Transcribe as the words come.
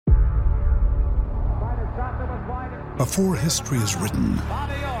Before history is written,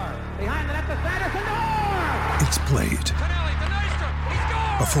 it's played.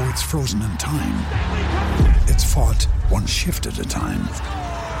 Before it's frozen in time, it's fought one shift at a time.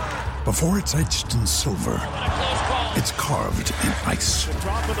 Before it's etched in silver, it's carved in ice.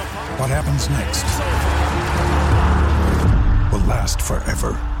 What happens next will last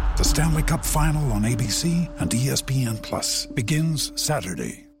forever. The Stanley Cup Final on ABC and ESPN Plus begins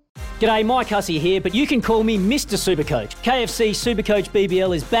Saturday. G'day, Mike Hussey here, but you can call me Mr. Supercoach. KFC Supercoach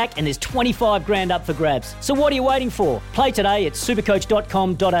BBL is back and there's 25 grand up for grabs. So what are you waiting for? Play today at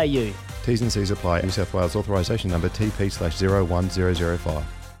supercoach.com.au. T's and C's apply. New South Wales authorisation number TP/01005.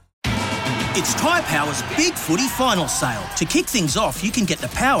 It's Tyre Power's Big Footy Final Sale. To kick things off, you can get the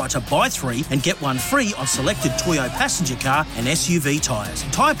power to buy 3 and get 1 free on selected Toyo passenger car and SUV tyres.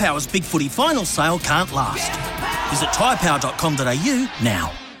 Tyre Power's Big Footy Final Sale can't last. Visit tyrepower.com.au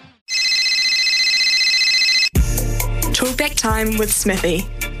now. Talkback Time with Smithy.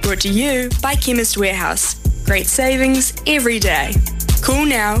 Brought to you by Chemist Warehouse. Great savings every day. Call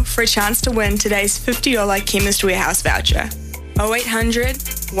now for a chance to win today's $50 Chemist Warehouse voucher. 0800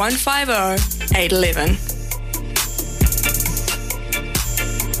 150 811.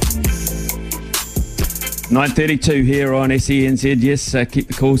 $9.32 here on SENZ. Yes, keep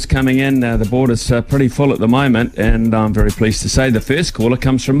the calls coming in. The board is pretty full at the moment, and I'm very pleased to say the first caller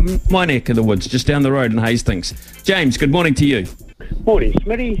comes from my neck of the woods, just down the road in Hastings. James, good morning to you. Morning,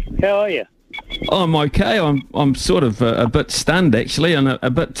 Smitty. How are you? I'm okay. I'm sort of a bit stunned, actually, and a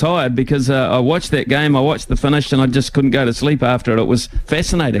bit tired because I watched that game. I watched the finish, and I just couldn't go to sleep after it. It was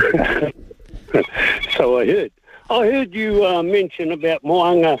fascinating. So I heard. I heard you mention about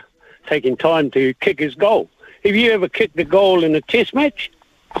Mo'unga taking time to kick his goal. Have you ever kicked a goal in a test match?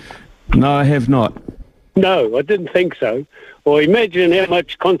 No, I have not. No, I didn't think so. Well, imagine how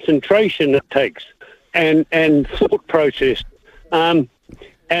much concentration it takes and thought process. And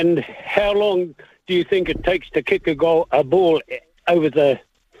how long do you think it takes to kick a ball over the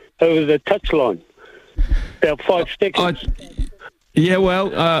touchline? About 5 seconds. Yeah,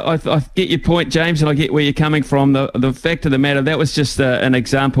 well, I get your point, James, and I get where you're coming from. The fact of the matter, that was just an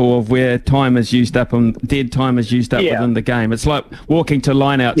example of where time is used up and dead time is used up within the game. It's like walking to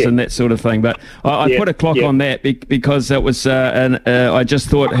lineouts and that sort of thing. But I put a clock on that because it was, I just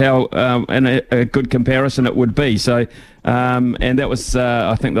thought how a good comparison it would be. So, and that was,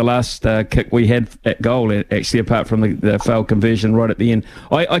 I think, the last kick we had at goal, actually, apart from the failed conversion right at the end.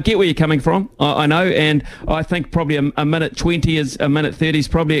 I get where you're coming from, I know, and I think probably a minute 20 is a minute 30 is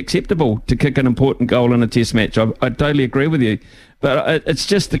probably acceptable to kick an important goal in a test match. I totally agree with you. But it's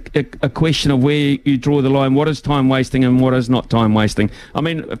just a question of where you draw the line. What is time wasting and what is not time wasting? I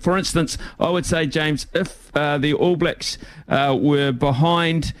mean, for instance, I would say, James, if the All Blacks were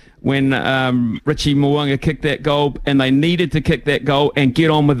behind when Richie Mo'unga kicked that goal and they needed to kick that goal and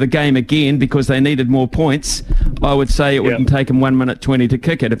get on with the game again because they needed more points, I would say it wouldn't take them 1 minute 20 to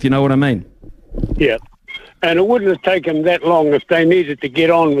kick it, if you know what I mean. Yeah. And it wouldn't have taken that long if they needed to get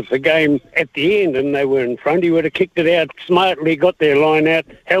on with the game at the end and they were in front. He would have kicked it out smartly, got their line out,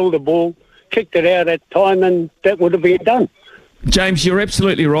 held the ball, kicked it out at time, and that would have been done. James, you're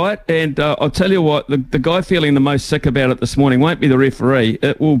absolutely right, and I'll tell you what, the guy feeling the most sick about it this morning won't be the referee,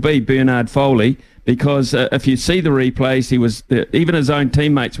 it will be Bernard Foley, because if you see the replays, he was even his own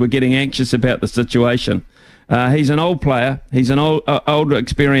teammates were getting anxious about the situation. He's an old player, he's an older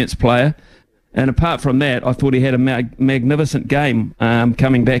experienced player, and apart from that, I thought he had a magnificent game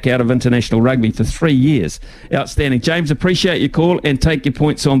coming back out of international rugby for 3 years. Outstanding. James, appreciate your call and take your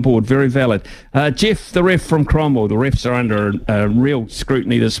points on board. Very valid. Jeff, the ref from Cromwell. The refs are under real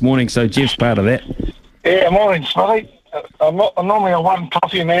scrutiny this morning, so Jeff's part of that. Yeah, morning, Smithy. I'm normally a one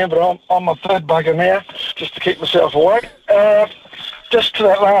coffee man, but I'm a third bugger now, just to keep myself awake. Just to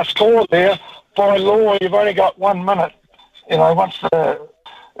that last call there, by law, you've only got 1 minute. You know,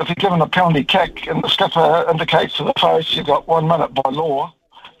 if you're given a penalty kick and the skipper indicates to the post, you've got 1 minute by law.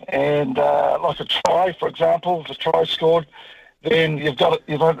 And like a try, for example, if a try scored, then by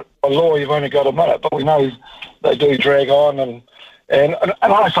law you've only got a minute. But we know they do drag on, and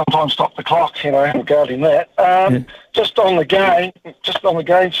I sometimes stop the clock, you know, regarding that. Just on the game,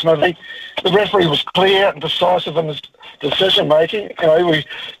 Smithy, the referee was clear and decisive in his decision making. You know, we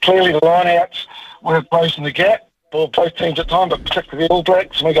clearly the lineouts were closing the gap. For both teams at time, but particularly the All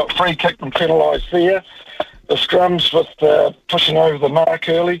Blacks, and we got free kicked and penalised there. The scrums with pushing over the mark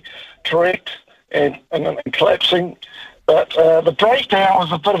early, correct, and collapsing. But the breakdown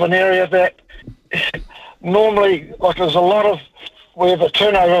was a bit of an area that normally, like there's a lot of where the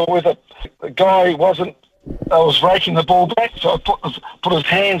turnover, where the guy wasn't was raking the ball back, so I put his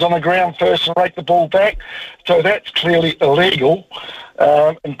hands on the ground first and rake the ball back. So that's clearly illegal,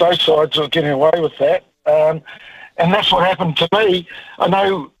 and both sides are getting away with that. And that's what happened to me. I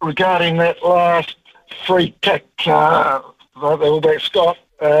know regarding that last free kick, the All Black Scott,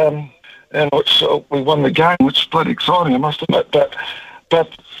 and which we won the game, which is bloody exciting, I must admit. But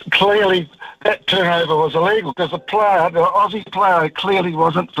clearly that turnover was illegal because the Aussie player, clearly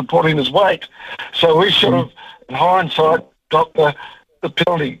wasn't supporting his weight. So we should have, in hindsight, got the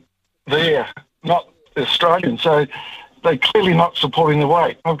penalty there, not the Australian. So they're clearly not supporting the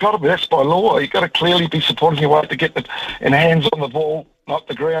weight. That's by law. You've got to clearly be supporting your weight to get and hands on the ball, not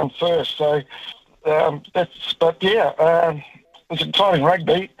the ground first. So it's exciting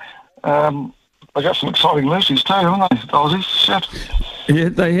rugby. They got some exciting loosies too, haven't they, Aussies? Shit. Yeah,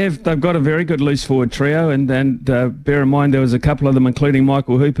 they have. They've got a very good loose forward trio, and bear in mind there was a couple of them, including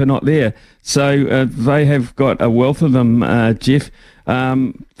Michael Hooper, not there. So they have got a wealth of them, Jeff.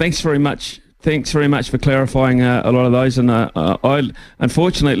 Thanks very much. Thanks very much for clarifying a lot of those. And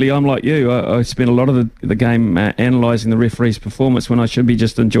unfortunately, I'm like you. I spent a lot of the game analysing the referee's performance when I should be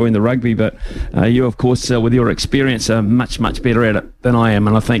just enjoying the rugby. But you, of course, with your experience, are much, much better at it than I am.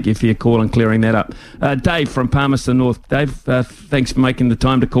 And I thank you for your call and clearing that up. Dave from Palmerston North. Dave, thanks for making the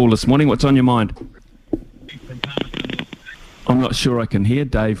time to call this morning. What's on your mind? I'm not sure I can hear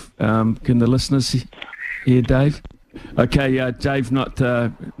Dave. Can the listeners hear Dave? Okay, Dave, not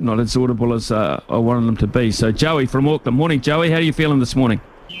as audible as I wanted them to be. So, Joey from Auckland. Morning, Joey. How are you feeling this morning?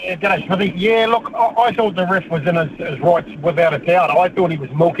 Yeah, g'day, Smithy. Yeah, look, I thought the ref was in his rights without a doubt. I thought he was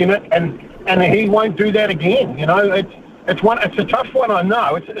milking it, and he won't do that again. You know, it's a tough one, I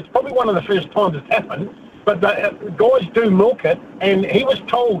know. It's probably one of the first times it's happened, but the guys do milk it, and he was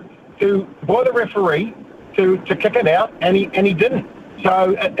told by the referee to kick it out, and he didn't.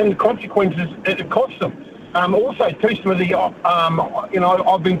 So, and the consequences, it cost him. Also, too, Smithy,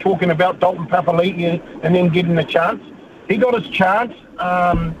 I've been talking about Dalton Papali'i and then getting a chance. He got his chance.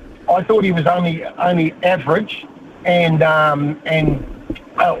 I thought he was only average, and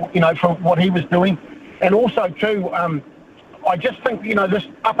from what he was doing, and also too, I just think this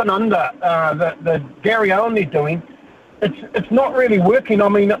up and under the Gary Owen they're doing, it's not really working. I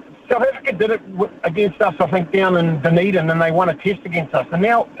mean, South Africa did it against us, I think, down in Dunedin, and they won a test against us, and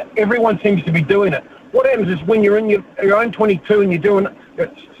now everyone seems to be doing it. What happens is when you're in your own 22 and you're doing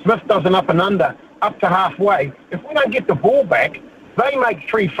Smith does an up and under up to halfway. If we don't get the ball back, they make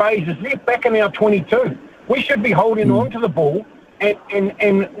 3 phases. They're back in our 22. We should be holding on to the ball, and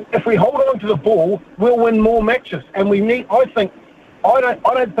if we hold on to the ball, we'll win more matches. And we need. I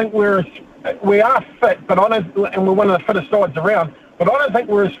don't think we are fit, but and we're one of the fittest sides around. But I don't think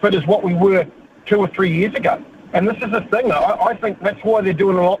we're as fit as what we were 2 or 3 years ago. And this is the thing. I think that's why they're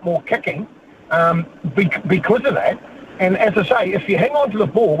doing a lot more kicking. Because of that, and as I say, if you hang on to the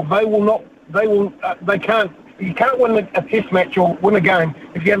ball, they can't. You can't win a test match or win a game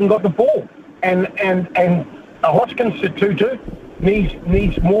if you haven't got the ball. And Hoskins Tutu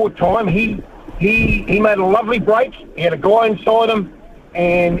needs more time. He made a lovely break. He had a guy inside him,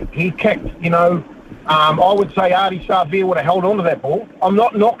 and he kicked. I would say Artie Savia would have held on to that ball. I'm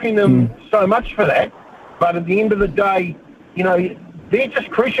not knocking them so much for that, but at the end of the day, they're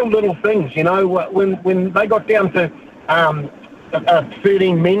just crucial little things, when they got down to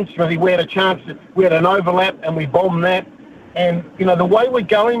 13 men, we had a chance, we had an overlap and we bombed that. And, the way we're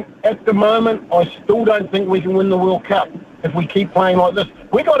going at the moment, I still don't think we can win the World Cup if we keep playing like this.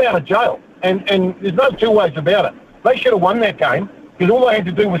 We got out of jail, and there's no two ways about it. They should have won that game because all they had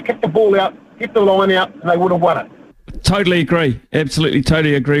to do was kick the ball out, get the line out, and they would have won it. Totally agree. Absolutely,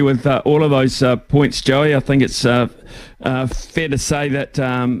 totally agree with all of those points, Joey. I think it's fair to say that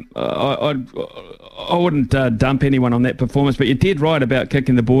I wouldn't dump anyone on that performance, but you did right about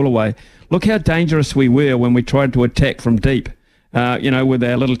kicking the ball away. Look how dangerous we were when we tried to attack from deep, with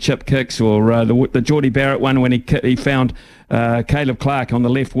our little chip kicks, or the Geordie Barrett one when he found Caleb Clark on the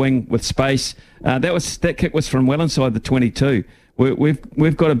left wing with space. That kick was from well inside the 22.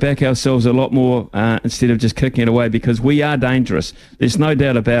 We've got to back ourselves a lot more instead of just kicking it away, because we are dangerous. There's no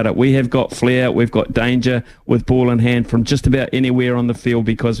doubt about it. We have got flair, we've got danger with ball in hand from just about anywhere on the field,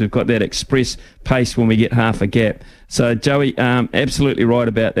 because we've got that express pace when we get half a gap. So, Joey, absolutely right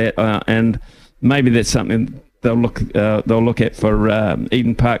about that, and maybe that's something they'll look at for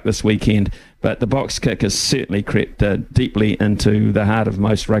Eden Park this weekend. But the box kick has certainly crept deeply into the heart of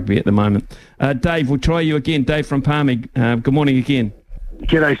most rugby at the moment. Dave, we'll try you again. Dave from Palmy. Good morning again.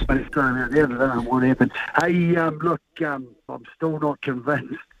 G'day, Space. Sorry about that. I don't know what happened. Hey, look, I'm still not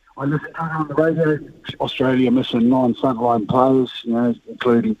convinced I listened to it on the radio. Australia missing 9 frontline players,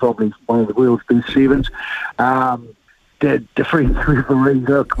 including probably one of the world's best sevens. The French referee,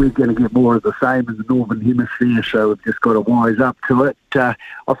 look, we're going to get more of the same in the Northern Hemisphere, so we've just got to wise up to it. I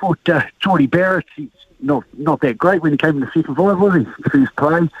thought Geordie Barrett, he's not that great when he came in the second five, was he? First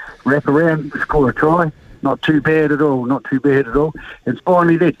play, wrap around, score a try. Not too bad at all, And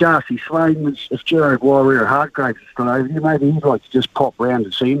finally, that Darcy Swain, if Jared Warrior Hartgraves is still over here, maybe he'd like to just pop round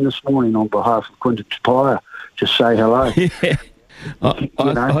and see him this morning on behalf of Quinton Tupaia. Just say hello. Yeah. I think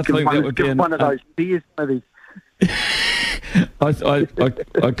that would be one of those beers, maybe. I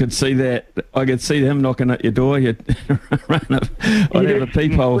could see that. I could see him knocking at your door. You'd run up. I'd have a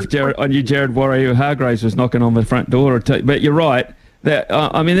peephole if I knew Jared Warrior Hargraves was knocking on the front door. But you're right. That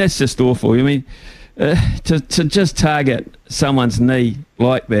that's just awful. I mean, to just target someone's knee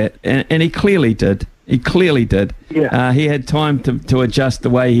like that, and he clearly did. Yeah. He had time to adjust the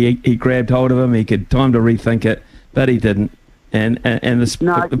way he grabbed hold of him. He had time to rethink it, but he didn't. And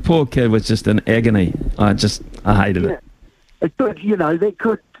the poor kid was just in agony. I hated it. It could, that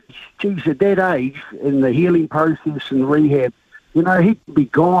could, geez, at that age, in the healing process and rehab, he could be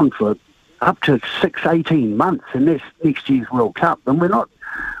gone for up to 18 months, and that's next year's World Cup. And we're not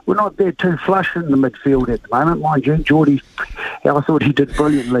there too flush in the midfield at the moment, mind you. Geordie, I thought he did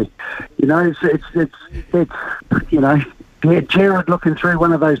brilliantly. It's Jared looking through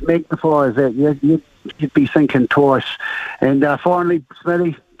one of those magnifiers that you'd be thinking twice. And finally,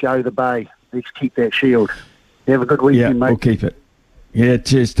 Smithy, go the Bay. Let's keep that shield. Have a good weekend, mate. We'll keep it. Yeah,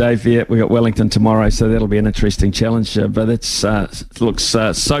 cheers, Dave. Yeah, we got Wellington tomorrow, so that'll be an interesting challenge. But it looks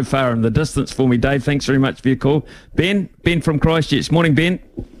so far in the distance for me, Dave. Thanks very much for your call. Ben from Christchurch. Morning, Ben.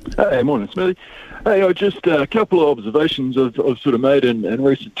 Hey, morning, Smithy. Hey, just a couple of observations I've sort of made in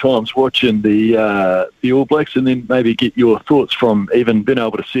recent times watching the All Blacks, and then maybe get your thoughts from even being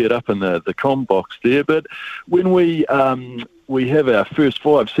able to see it up in the comm box there. But when we have our first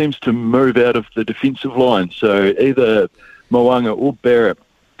five, seems to move out of the defensive line. So either Mo'unga or Barrett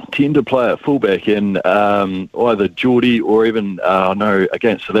tend to play at fullback, and either Geordie or even,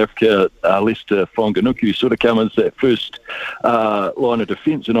 against South Africa, Lester Whanganuku sort of come as that first line of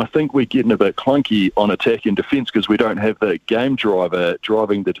defence. And I think we're getting a bit clunky on attack and defence because we don't have the game driver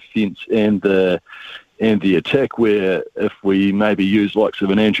driving the defence and the attack, where if we maybe use likes of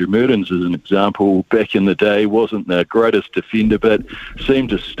an Andrew Mehrtens as an example, back in the day wasn't the greatest defender, but seemed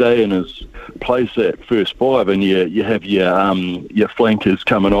to stay in his place that first five, and you have your flankers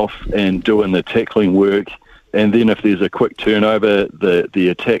coming off and doing the tackling work, and then if there's a quick turnover, the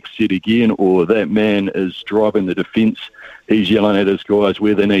attack's set again, or that man is driving the defence, he's yelling at his guys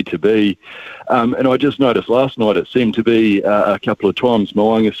where they need to be. And I just noticed last night it seemed to be a couple of times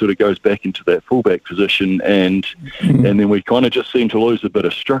Mo'unga sort of goes back into that fullback position, and then we kind of just seem to lose a bit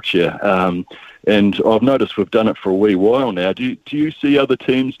of structure. And I've noticed we've done it for a wee while now. Do you see other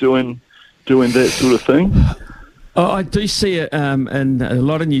teams doing that sort of thing? I do see it in a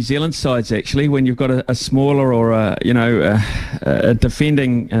lot of New Zealand sides, actually, when you've got a smaller or a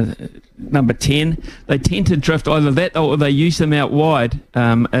defending number 10, they tend to drift either that or they use them out wide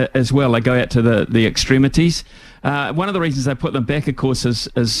as well. They go out to the extremities. One of the reasons they put them back, of course, is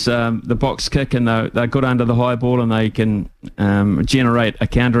the box kick, and they're good under the high ball, and they can generate a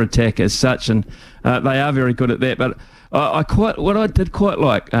counter-attack as such, and they are very good at that. But what I did quite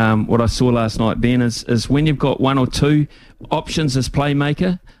like, what I saw last night, Ben, is when you've got one or two options as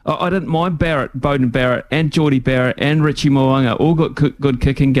playmaker. I didn't mind Beauden Barrett and Geordie Barrett and Richie Mo'unga all got good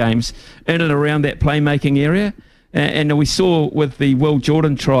kicking games in and around that playmaking area. And we saw with the Will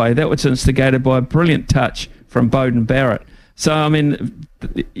Jordan try, that was instigated by a brilliant touch from Beauden Barrett. So, I mean,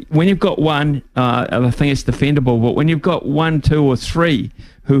 when you've got one, I think it's defendable, but when you've got 1, 2 or 3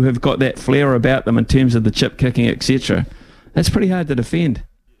 who have got that flair about them in terms of the chip kicking, etc., that's pretty hard to defend.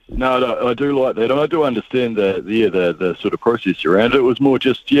 No, I do like that. I do understand the sort of process around it. It was more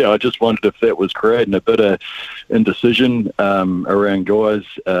just, I just wondered if that was creating a bit of indecision around guys,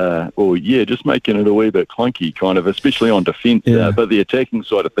 just making it a wee bit clunky, kind of, especially on defence. Yeah. But the attacking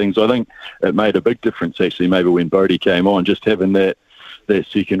side of things, I think it made a big difference, actually, maybe when Bodie came on, just having that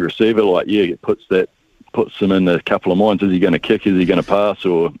second receiver, it puts him in a couple of minds. Is he going to kick? Is he going to pass?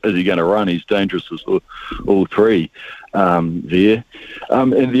 Or is he going to run? He's dangerous as all three there.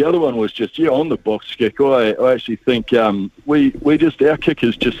 And the other one was just, on the box kick, I actually think our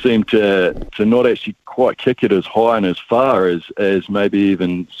kickers just seem to not actually quite kick it as high and as far as maybe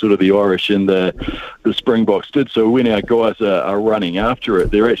even sort of the Irish and the Springboks did. So when our guys are running after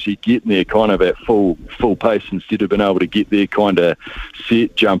it, they're actually getting there kind of at full pace instead of being able to get there kind of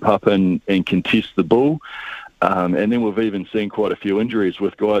set, jump up and contest the ball. And then we've even seen quite a few injuries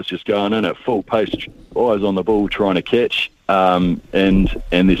with guys just going in at full pace, eyes on the ball, trying to catch, and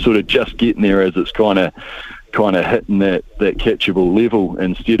they're sort of just getting there as it's kind of hitting that catchable level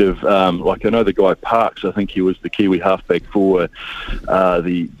instead of like I know the guy Parks, I think he was the Kiwi halfback for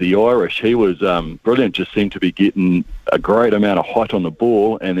the Irish. He was brilliant, just seemed to be getting a great amount of height on the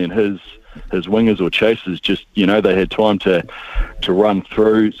ball, and then his wingers or chasers just, they had time to run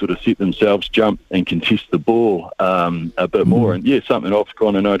through, sort of set themselves, jump and contest the ball a bit more. And something I've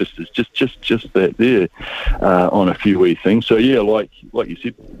kind of noticed is just that there on a few wee things. So like you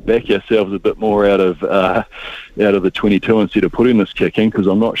said, back ourselves a bit more out of the 22 instead of putting this kick in, because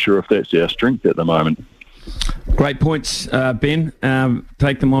I'm not sure if that's our strength at the moment. Great points, Ben.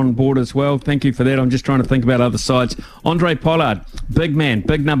 Take them on board as well. Thank you for that. I'm just trying to think about other sides. Andre Pollard, big man,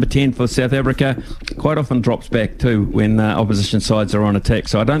 big number 10 for South Africa. Quite often drops back too when opposition sides are on attack.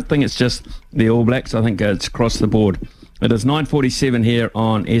 So I don't think it's just the All Blacks. I think it's across the board. It is 9:47 here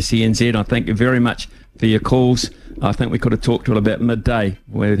on SENZ. I thank you very much for your calls. I think we could have talked till about midday.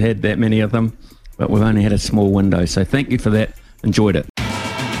 We've had that many of them, but we've only had a small window. So thank you for that. Enjoyed it.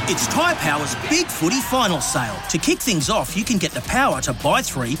 It's Tyre Power's Big Footy Final Sale. To kick things off, you can get the power to buy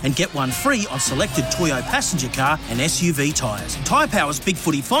 3 and get 1 free on selected Toyo passenger car and SUV tyres. Tyre Power's Big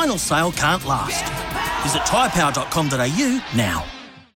Footy Final Sale can't last. Visit tyrepower.com.au now.